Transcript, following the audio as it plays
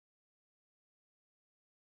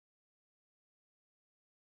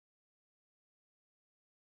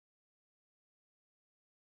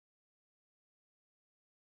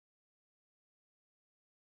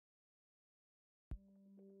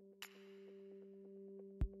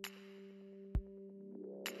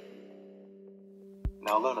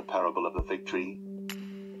Now learn a parable of the fig tree.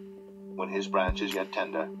 When his branch is yet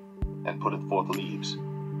tender, and putteth forth leaves,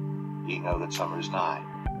 ye know that summer is nigh.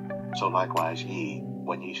 So likewise ye,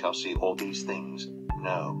 when ye shall see all these things,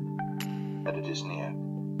 know that it is near,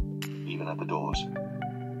 even at the doors.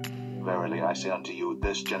 Verily I say unto you,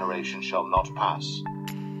 this generation shall not pass,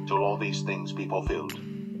 till all these things be fulfilled.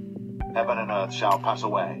 Heaven and earth shall pass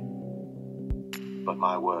away, but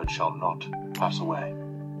my word shall not pass away.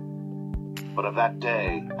 But of that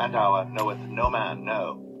day and hour knoweth no man,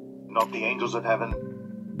 no, not the angels of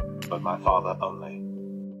heaven, but my Father only.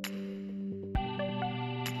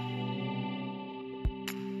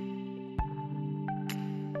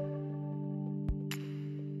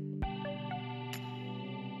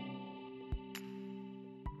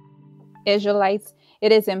 Israelites,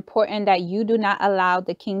 it is important that you do not allow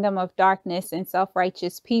the kingdom of darkness and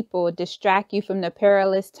self-righteous people distract you from the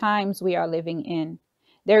perilous times we are living in.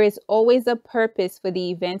 There is always a purpose for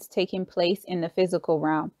the events taking place in the physical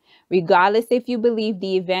realm. Regardless if you believe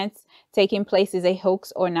the events taking place is a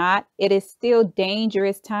hoax or not, it is still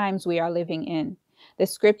dangerous times we are living in. The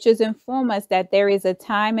scriptures inform us that there is a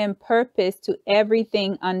time and purpose to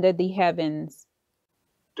everything under the heavens.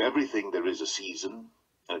 To everything there is a season,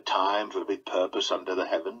 and a time for every purpose under the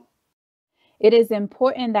heaven. It is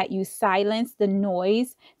important that you silence the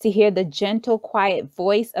noise to hear the gentle, quiet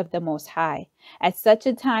voice of the Most High. At such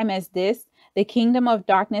a time as this, the kingdom of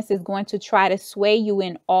darkness is going to try to sway you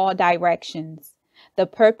in all directions. The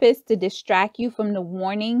purpose to distract you from the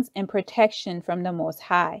warnings and protection from the Most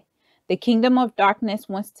High. The kingdom of darkness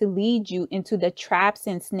wants to lead you into the traps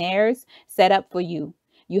and snares set up for you.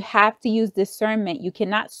 You have to use discernment. You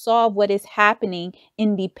cannot solve what is happening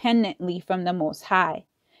independently from the Most High.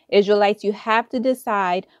 Israelites, you have to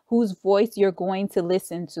decide whose voice you're going to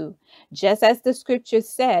listen to. Just as the scripture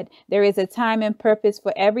said, there is a time and purpose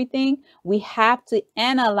for everything. We have to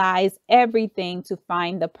analyze everything to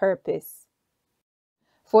find the purpose.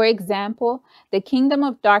 For example, the kingdom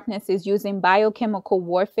of darkness is using biochemical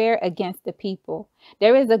warfare against the people.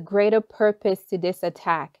 There is a greater purpose to this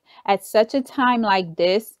attack. At such a time like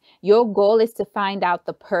this, your goal is to find out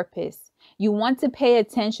the purpose. You want to pay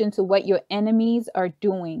attention to what your enemies are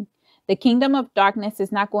doing. The kingdom of darkness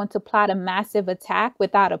is not going to plot a massive attack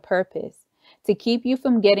without a purpose. To keep you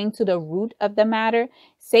from getting to the root of the matter,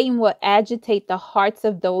 Satan will agitate the hearts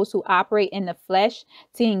of those who operate in the flesh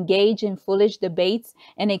to engage in foolish debates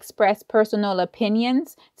and express personal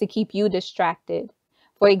opinions to keep you distracted.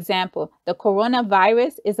 For example, the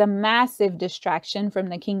coronavirus is a massive distraction from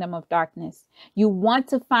the kingdom of darkness. You want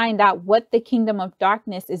to find out what the kingdom of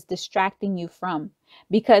darkness is distracting you from.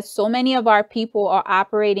 Because so many of our people are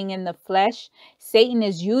operating in the flesh, Satan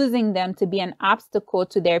is using them to be an obstacle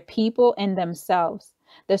to their people and themselves.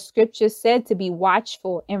 The scripture said to be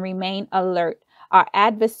watchful and remain alert. Our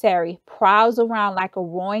adversary prowls around like a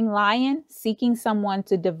roaring lion, seeking someone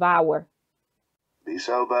to devour. Be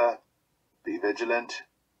sober, be vigilant,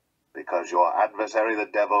 because your adversary the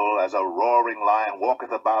devil, as a roaring lion,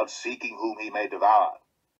 walketh about, seeking whom he may devour.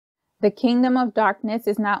 The kingdom of darkness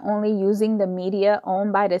is not only using the media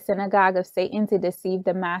owned by the synagogue of Satan to deceive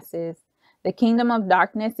the masses. The kingdom of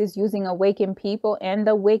darkness is using awakened people and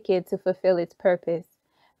the wicked to fulfill its purpose.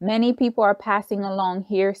 Many people are passing along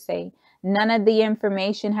hearsay. None of the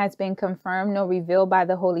information has been confirmed nor revealed by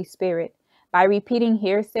the Holy Spirit. By repeating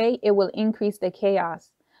hearsay, it will increase the chaos.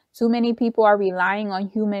 Too many people are relying on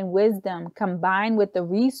human wisdom combined with the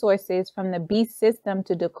resources from the beast system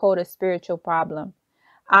to decode a spiritual problem.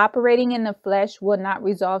 Operating in the flesh will not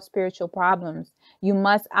resolve spiritual problems. You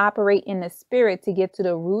must operate in the spirit to get to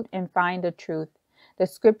the root and find the truth. The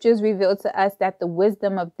scriptures reveal to us that the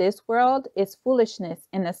wisdom of this world is foolishness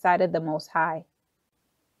in the sight of the Most High.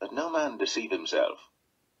 Let no man deceive himself.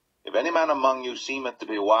 If any man among you seemeth to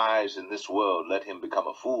be wise in this world, let him become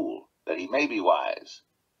a fool, that he may be wise.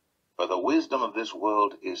 For the wisdom of this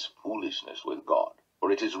world is foolishness with God. For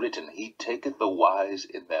it is written, He taketh the wise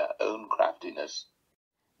in their own craftiness.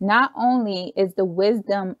 Not only is the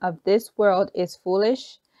wisdom of this world is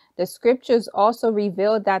foolish, the scriptures also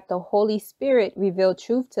reveal that the Holy Spirit revealed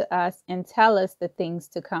truth to us and tell us the things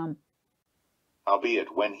to come.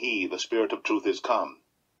 Howbeit, when He, the Spirit of truth, is come,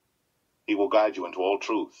 He will guide you into all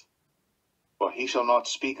truth. For He shall not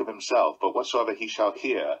speak of Himself, but whatsoever He shall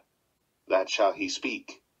hear, that shall He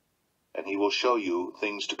speak, and He will show you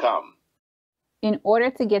things to come. In order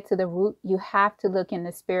to get to the root, you have to look in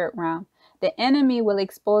the spirit realm. The enemy will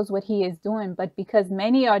expose what he is doing, but because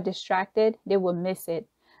many are distracted, they will miss it.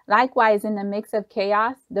 Likewise, in the mix of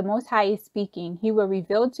chaos, the Most High is speaking. He will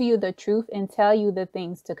reveal to you the truth and tell you the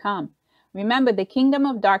things to come. Remember, the kingdom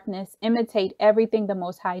of darkness imitate everything the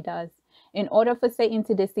Most High does. In order for Satan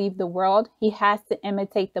to deceive the world, he has to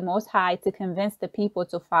imitate the Most High to convince the people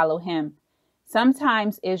to follow him.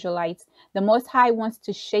 Sometimes, Israelites, the Most High wants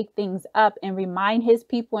to shake things up and remind his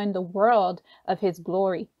people in the world of his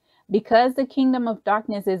glory. Because the kingdom of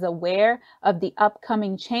darkness is aware of the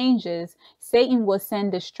upcoming changes, Satan will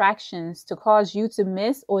send distractions to cause you to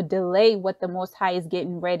miss or delay what the Most High is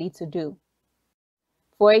getting ready to do.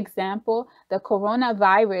 For example, the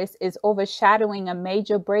coronavirus is overshadowing a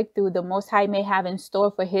major breakthrough the Most High may have in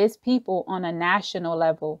store for his people on a national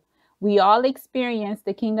level. We all experience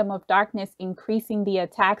the kingdom of darkness increasing the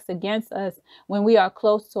attacks against us when we are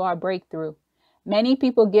close to our breakthrough. Many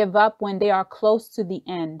people give up when they are close to the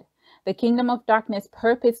end. The kingdom of darkness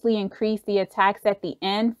purposely increased the attacks at the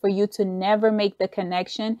end for you to never make the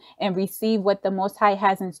connection and receive what the Most High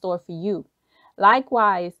has in store for you.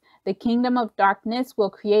 Likewise, the kingdom of darkness will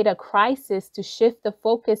create a crisis to shift the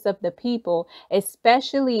focus of the people,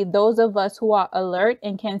 especially those of us who are alert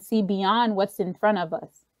and can see beyond what's in front of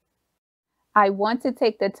us. I want to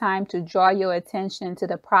take the time to draw your attention to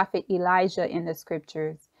the prophet Elijah in the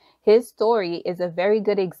scriptures. His story is a very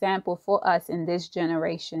good example for us in this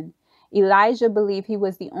generation. Elijah believed he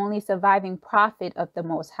was the only surviving prophet of the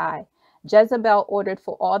Most High. Jezebel ordered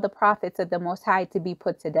for all the prophets of the Most High to be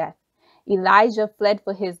put to death. Elijah fled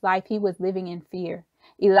for his life. He was living in fear.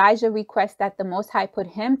 Elijah requests that the Most High put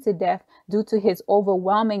him to death due to his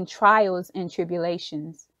overwhelming trials and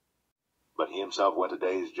tribulations. But he himself went a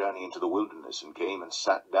day's journey into the wilderness, and came and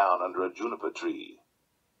sat down under a juniper tree.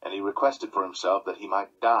 And he requested for himself that he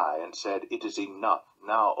might die, and said, It is enough.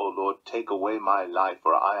 Now, O Lord, take away my life,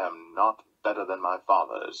 for I am not better than my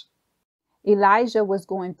fathers. Elijah was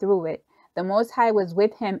going through it. The Most High was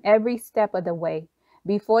with him every step of the way.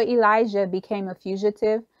 Before Elijah became a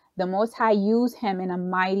fugitive, the Most High used him in a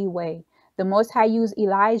mighty way. The Most High used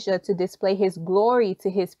Elijah to display his glory to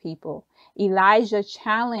his people. Elijah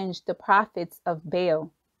challenged the prophets of Baal.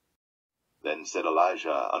 Then said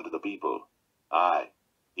Elijah unto the people, I,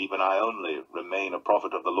 even I only, remain a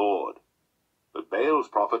prophet of the Lord. But Baal's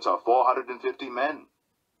prophets are 450 men.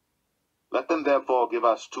 Let them therefore give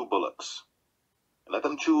us 2 bullocks. And let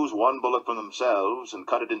them choose 1 bullock from themselves, and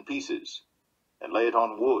cut it in pieces, and lay it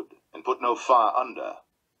on wood, and put no fire under.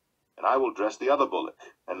 And I will dress the other bullock,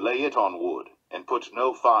 and lay it on wood, and put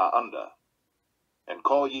no fire under. And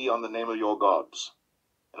call ye on the name of your gods,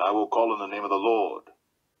 and I will call on the name of the Lord.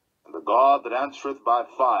 And the God that answereth by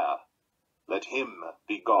fire, let him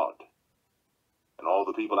be God. And all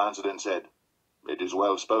the people answered and said, It is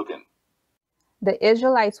well spoken. The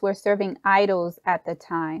Israelites were serving idols at the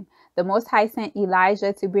time. The Most High sent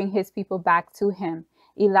Elijah to bring his people back to him.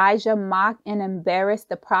 Elijah mocked and embarrassed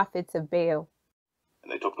the prophets of Baal.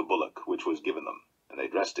 And they took the bullock which was given them, and they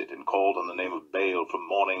dressed it, and called on the name of Baal from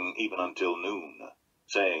morning even until noon,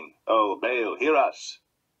 saying, O Baal, hear us!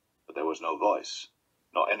 But there was no voice,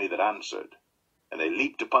 nor any that answered. And they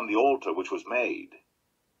leaped upon the altar which was made.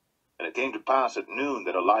 And it came to pass at noon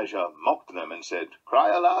that Elijah mocked them, and said, Cry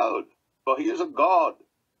aloud, for he is a god.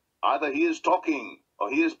 Either he is talking, or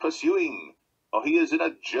he is pursuing, or he is in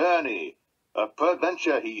a journey.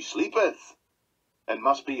 Peradventure he sleepeth, and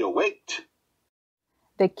must be awaked.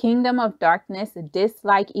 The kingdom of darkness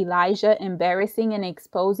disliked Elijah embarrassing and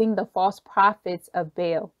exposing the false prophets of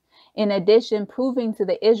Baal. In addition, proving to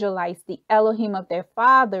the Israelites the Elohim of their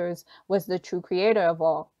fathers was the true creator of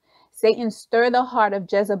all. Satan stirred the heart of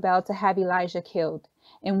Jezebel to have Elijah killed.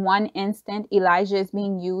 In one instant, Elijah is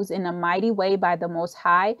being used in a mighty way by the Most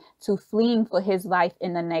High to fleeing for his life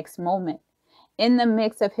in the next moment. In the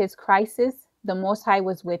midst of his crisis, the Most High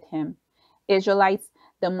was with him. Israelites,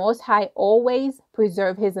 the Most High always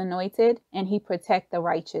preserve his anointed, and he protect the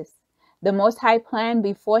righteous. The Most High planned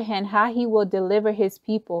beforehand how he will deliver his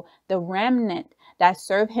people, the remnant that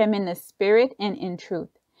serve him in the spirit and in truth.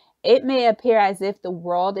 It may appear as if the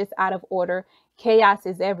world is out of order, chaos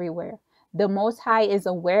is everywhere. The Most High is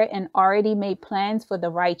aware and already made plans for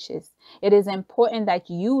the righteous. It is important that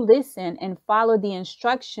you listen and follow the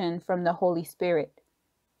instruction from the Holy Spirit.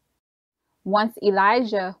 Once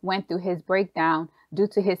Elijah went through his breakdown due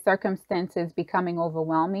to his circumstances becoming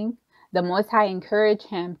overwhelming, the Most High encouraged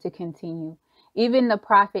him to continue. Even the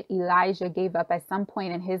prophet Elijah gave up at some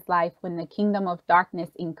point in his life when the kingdom of darkness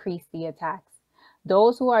increased the attacks.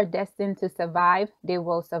 Those who are destined to survive, they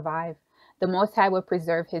will survive. The Most High will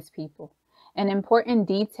preserve his people. An important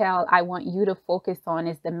detail I want you to focus on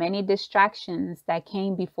is the many distractions that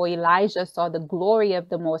came before Elijah saw the glory of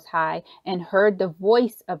the Most High and heard the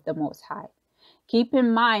voice of the Most High. Keep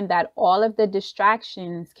in mind that all of the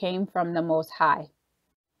distractions came from the Most High.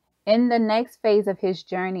 In the next phase of his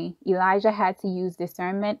journey, Elijah had to use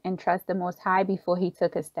discernment and trust the Most High before he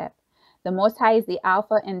took a step. The Most High is the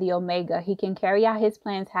Alpha and the Omega. He can carry out his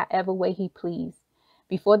plans however way he please.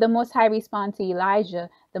 Before the Most High responded to Elijah,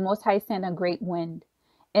 the Most High sent a great wind.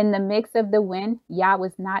 In the mix of the wind, Yah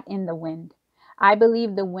was not in the wind. I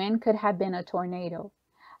believe the wind could have been a tornado.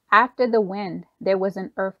 After the wind, there was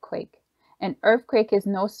an earthquake. An earthquake is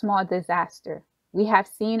no small disaster. We have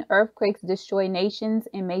seen earthquakes destroy nations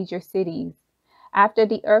and major cities. After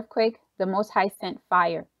the earthquake, the Most High sent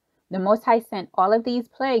fire. The Most High sent all of these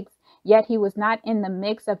plagues, yet he was not in the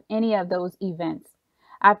mix of any of those events.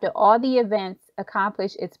 After all the events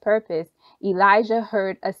accomplished its purpose, Elijah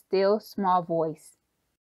heard a still small voice.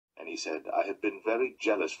 And he said, I have been very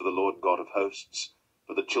jealous for the Lord God of hosts,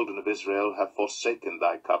 for the children of Israel have forsaken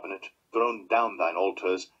thy covenant, thrown down thine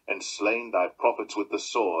altars, and slain thy prophets with the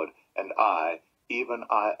sword, and I, even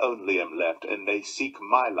I only am left, and they seek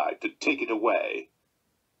my life to take it away.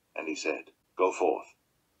 And he said, Go forth,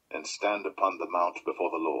 and stand upon the mount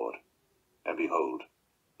before the Lord. And behold,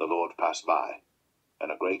 the Lord passed by,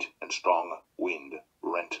 and a great and strong wind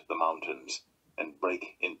rent the mountains, and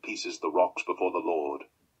brake in pieces the rocks before the Lord.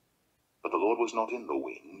 But the Lord was not in the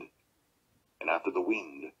wind. And after the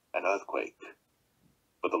wind, an earthquake.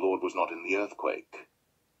 But the Lord was not in the earthquake.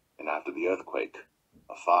 And after the earthquake,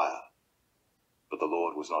 a fire. But the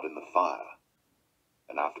Lord was not in the fire.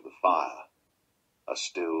 And after the fire, a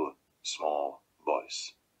still small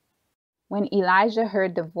voice. When Elijah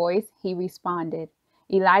heard the voice, he responded.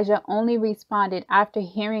 Elijah only responded after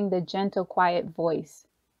hearing the gentle, quiet voice.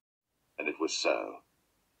 And it was so,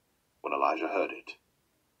 when Elijah heard it,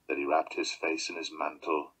 that he wrapped his face in his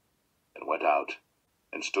mantle, and went out,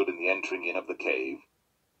 and stood in the entering in of the cave.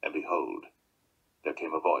 And behold, there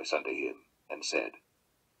came a voice unto him, and said,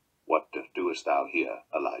 What doest thou here,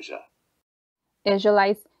 Elijah?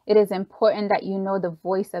 Israelites, it is important that you know the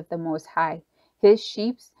voice of the Most High. His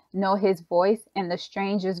sheep know his voice, and the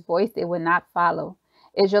stranger's voice they will not follow.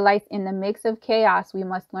 Israelites, in the mix of chaos, we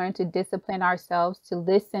must learn to discipline ourselves to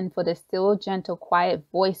listen for the still, gentle, quiet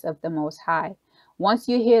voice of the Most High. Once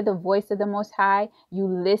you hear the voice of the Most High, you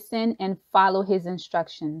listen and follow his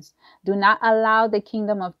instructions. Do not allow the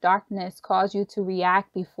kingdom of darkness cause you to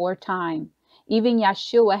react before time. Even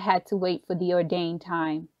Yeshua had to wait for the ordained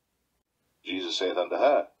time. Jesus saith unto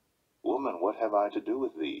her, Woman, what have I to do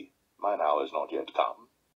with thee? Mine hour is not yet come.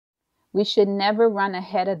 We should never run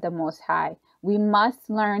ahead of the Most High. We must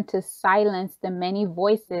learn to silence the many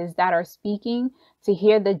voices that are speaking to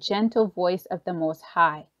hear the gentle voice of the Most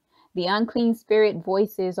High. The unclean spirit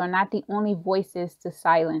voices are not the only voices to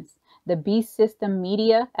silence. The beast system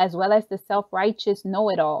media, as well as the self-righteous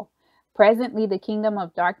know-it-all. Presently, the kingdom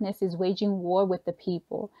of darkness is waging war with the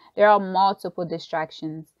people. There are multiple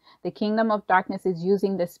distractions. The kingdom of darkness is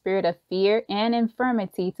using the spirit of fear and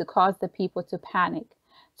infirmity to cause the people to panic.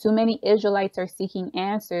 Too many Israelites are seeking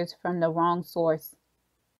answers from the wrong source.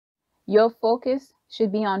 Your focus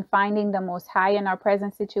should be on finding the Most High in our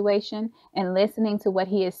present situation and listening to what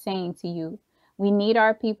he is saying to you. We need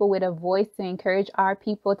our people with a voice to encourage our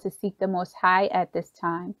people to seek the Most High at this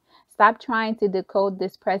time. Stop trying to decode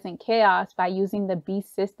this present chaos by using the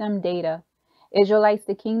beast system data. Israelites,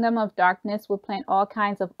 the kingdom of darkness will plant all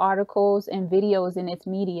kinds of articles and videos in its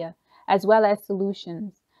media, as well as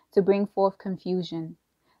solutions, to bring forth confusion.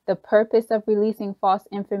 The purpose of releasing false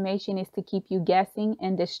information is to keep you guessing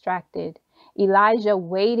and distracted. Elijah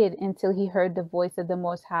waited until he heard the voice of the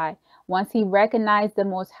Most High. Once he recognized the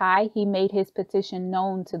Most High, he made his petition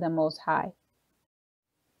known to the Most High.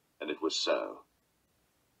 And it was so,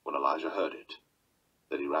 when Elijah heard it,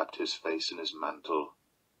 that he wrapped his face in his mantle,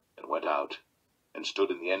 and went out, and stood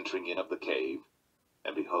in the entering in of the cave.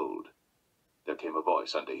 And behold, there came a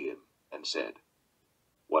voice unto him, and said,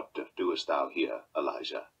 What doest thou here,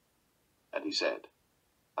 Elijah? And he said,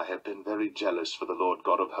 I have been very jealous for the Lord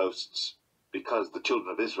God of hosts, because the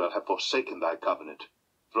children of Israel have forsaken thy covenant,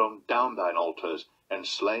 thrown down thine altars, and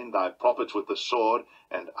slain thy prophets with the sword,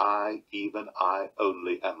 and I, even I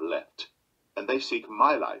only, am left. And they seek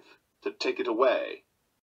my life, to take it away.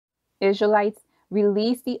 Israelites,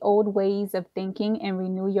 release the old ways of thinking and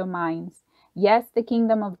renew your minds. Yes, the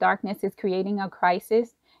kingdom of darkness is creating a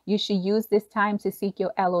crisis. You should use this time to seek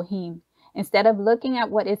your Elohim. Instead of looking at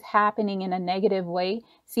what is happening in a negative way,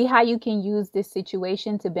 see how you can use this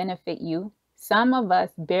situation to benefit you. Some of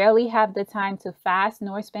us barely have the time to fast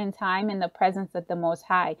nor spend time in the presence of the Most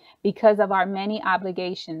High because of our many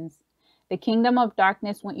obligations. The kingdom of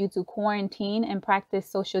darkness wants you to quarantine and practice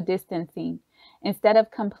social distancing. Instead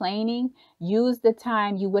of complaining, use the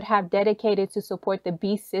time you would have dedicated to support the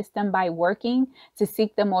beast system by working to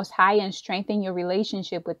seek the Most High and strengthen your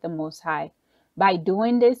relationship with the Most High. By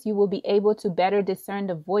doing this, you will be able to better discern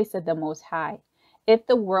the voice of the Most High. If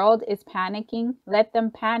the world is panicking, let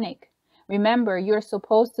them panic. Remember, you're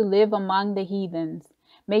supposed to live among the heathens.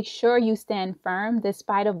 Make sure you stand firm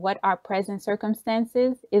despite of what our present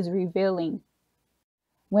circumstances is revealing.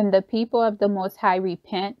 When the people of the Most High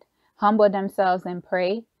repent, humble themselves and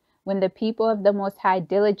pray, when the people of the Most High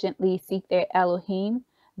diligently seek their Elohim,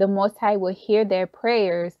 the Most High will hear their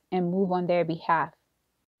prayers and move on their behalf.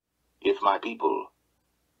 If my people,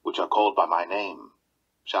 which are called by my name,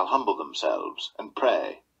 shall humble themselves, and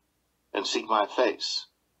pray, and seek my face,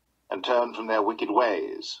 and turn from their wicked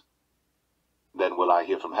ways, then will I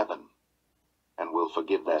hear from heaven, and will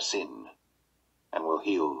forgive their sin, and will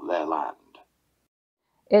heal their land.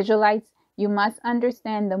 Israelites, you must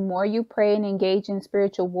understand the more you pray and engage in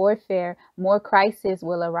spiritual warfare, more crises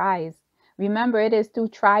will arise. Remember, it is through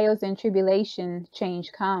trials and tribulations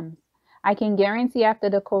change comes. I can guarantee after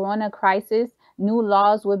the corona crisis, new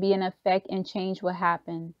laws will be in effect and change will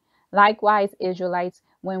happen. Likewise, Israelites,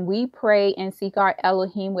 when we pray and seek our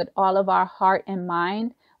Elohim with all of our heart and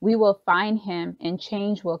mind, we will find him and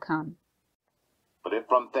change will come. But if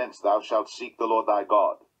from thence thou shalt seek the Lord thy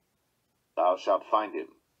God, thou shalt find him,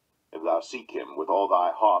 if thou seek him with all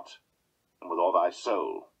thy heart and with all thy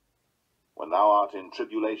soul. When thou art in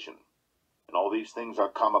tribulation, and all these things are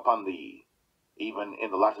come upon thee, even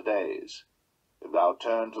in the latter days, if thou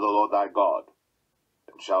turn to the Lord thy God,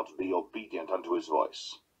 and shalt be obedient unto his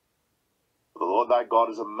voice. For the Lord thy God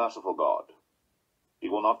is a merciful God. He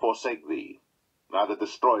will not forsake thee, neither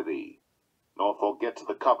destroy thee, nor forget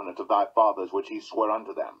the covenant of thy fathers which he swore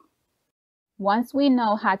unto them. Once we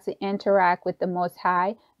know how to interact with the Most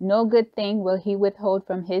High, no good thing will he withhold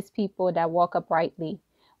from his people that walk uprightly.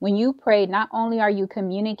 When you pray, not only are you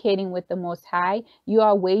communicating with the Most High, you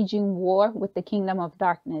are waging war with the kingdom of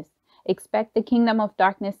darkness. Expect the kingdom of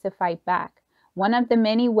darkness to fight back. One of the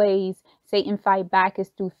many ways Satan fight back is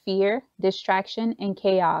through fear, distraction, and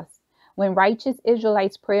chaos. When righteous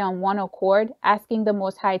Israelites pray on one accord, asking the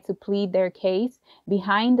Most High to plead their case,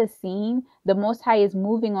 behind the scene, the Most High is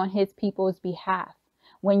moving on his people's behalf.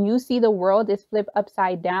 When you see the world is flipped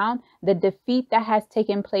upside down, the defeat that has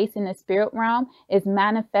taken place in the spirit realm is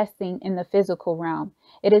manifesting in the physical realm.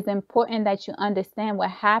 It is important that you understand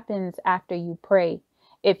what happens after you pray.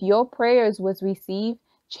 If your prayers was received,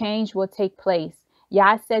 change will take place.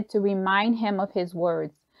 Yah said to remind him of his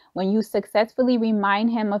words. When you successfully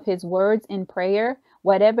remind him of his words in prayer,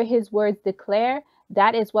 whatever his words declare,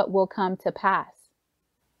 that is what will come to pass.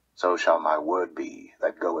 So shall my word be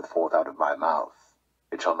that goeth forth out of my mouth.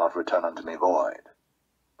 It shall not return unto me void,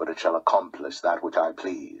 but it shall accomplish that which I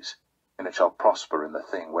please, and it shall prosper in the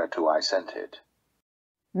thing whereto I sent it.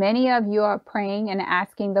 Many of you are praying and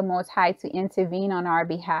asking the Most High to intervene on our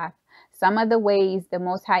behalf. Some of the ways the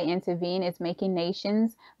Most High intervene is making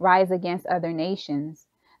nations rise against other nations.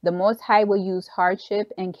 The Most High will use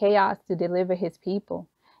hardship and chaos to deliver his people.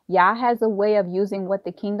 Yah has a way of using what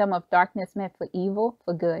the kingdom of darkness meant for evil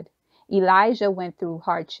for good. Elijah went through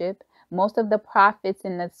hardship. Most of the prophets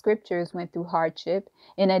in the scriptures went through hardship.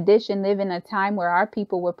 In addition, live in a time where our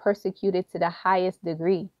people were persecuted to the highest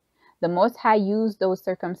degree. The Most High used those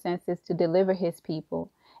circumstances to deliver his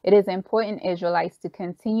people. It is important, Israelites, to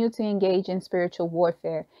continue to engage in spiritual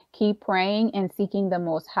warfare. Keep praying and seeking the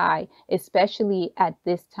Most High, especially at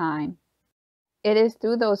this time. It is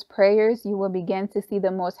through those prayers you will begin to see the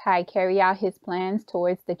Most High carry out his plans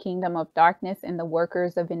towards the kingdom of darkness and the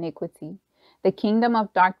workers of iniquity. The kingdom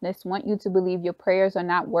of darkness want you to believe your prayers are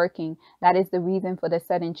not working. That is the reason for the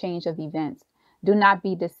sudden change of events. Do not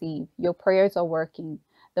be deceived. Your prayers are working.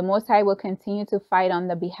 The Most High will continue to fight on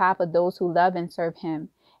the behalf of those who love and serve him.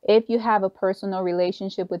 If you have a personal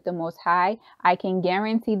relationship with the Most High, I can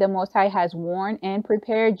guarantee the Most High has warned and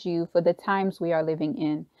prepared you for the times we are living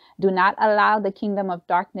in. Do not allow the kingdom of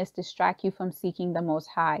darkness distract you from seeking the Most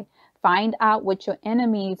High. Find out what your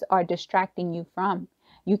enemies are distracting you from.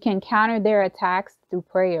 You can counter their attacks through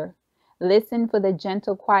prayer. Listen for the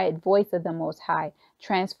gentle, quiet voice of the Most High.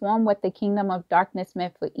 Transform what the kingdom of darkness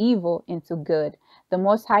meant for evil into good. The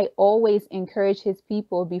Most High always encouraged his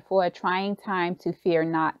people before a trying time to fear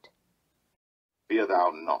not. Fear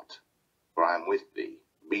thou not, for I am with thee.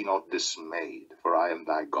 Be not dismayed, for I am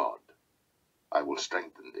thy God. I will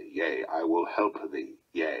strengthen thee, yea, I will help thee,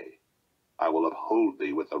 yea, I will uphold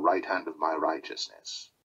thee with the right hand of my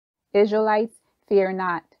righteousness. Israelites, fear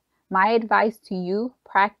not. My advice to you,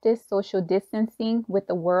 practice social distancing with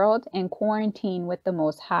the world and quarantine with the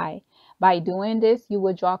Most High. By doing this, you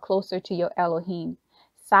will draw closer to your Elohim.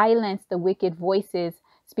 Silence the wicked voices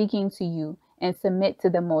speaking to you and submit to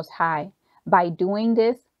the Most High. By doing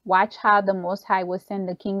this, watch how the Most High will send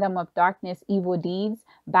the kingdom of darkness evil deeds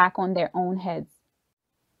back on their own heads.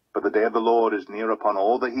 For the day of the Lord is near upon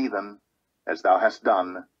all the heathen. As thou hast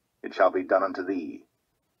done, it shall be done unto thee.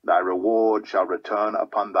 Thy reward shall return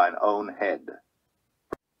upon thine own head.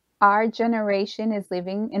 Our generation is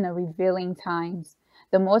living in a revealing times.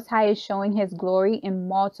 The Most High is showing his glory in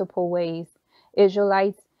multiple ways.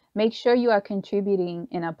 Israelites, make sure you are contributing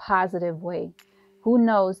in a positive way. Who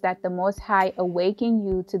knows that the Most High awakened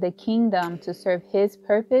you to the kingdom to serve his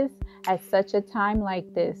purpose at such a time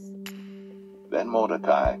like this? Then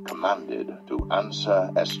Mordecai commanded to answer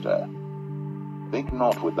Esther, Think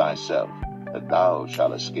not with thyself that thou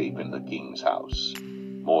shalt escape in the king's house,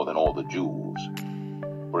 more than all the Jews.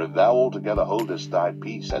 For if thou altogether holdest thy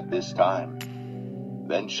peace at this time,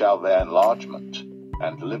 then shall their enlargement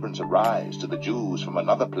and deliverance arise to the Jews from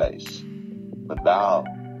another place. But thou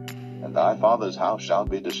and thy father's house shall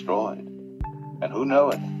be destroyed. And who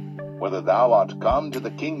knoweth whether thou art come to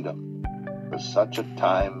the kingdom for such a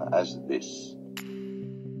time as this?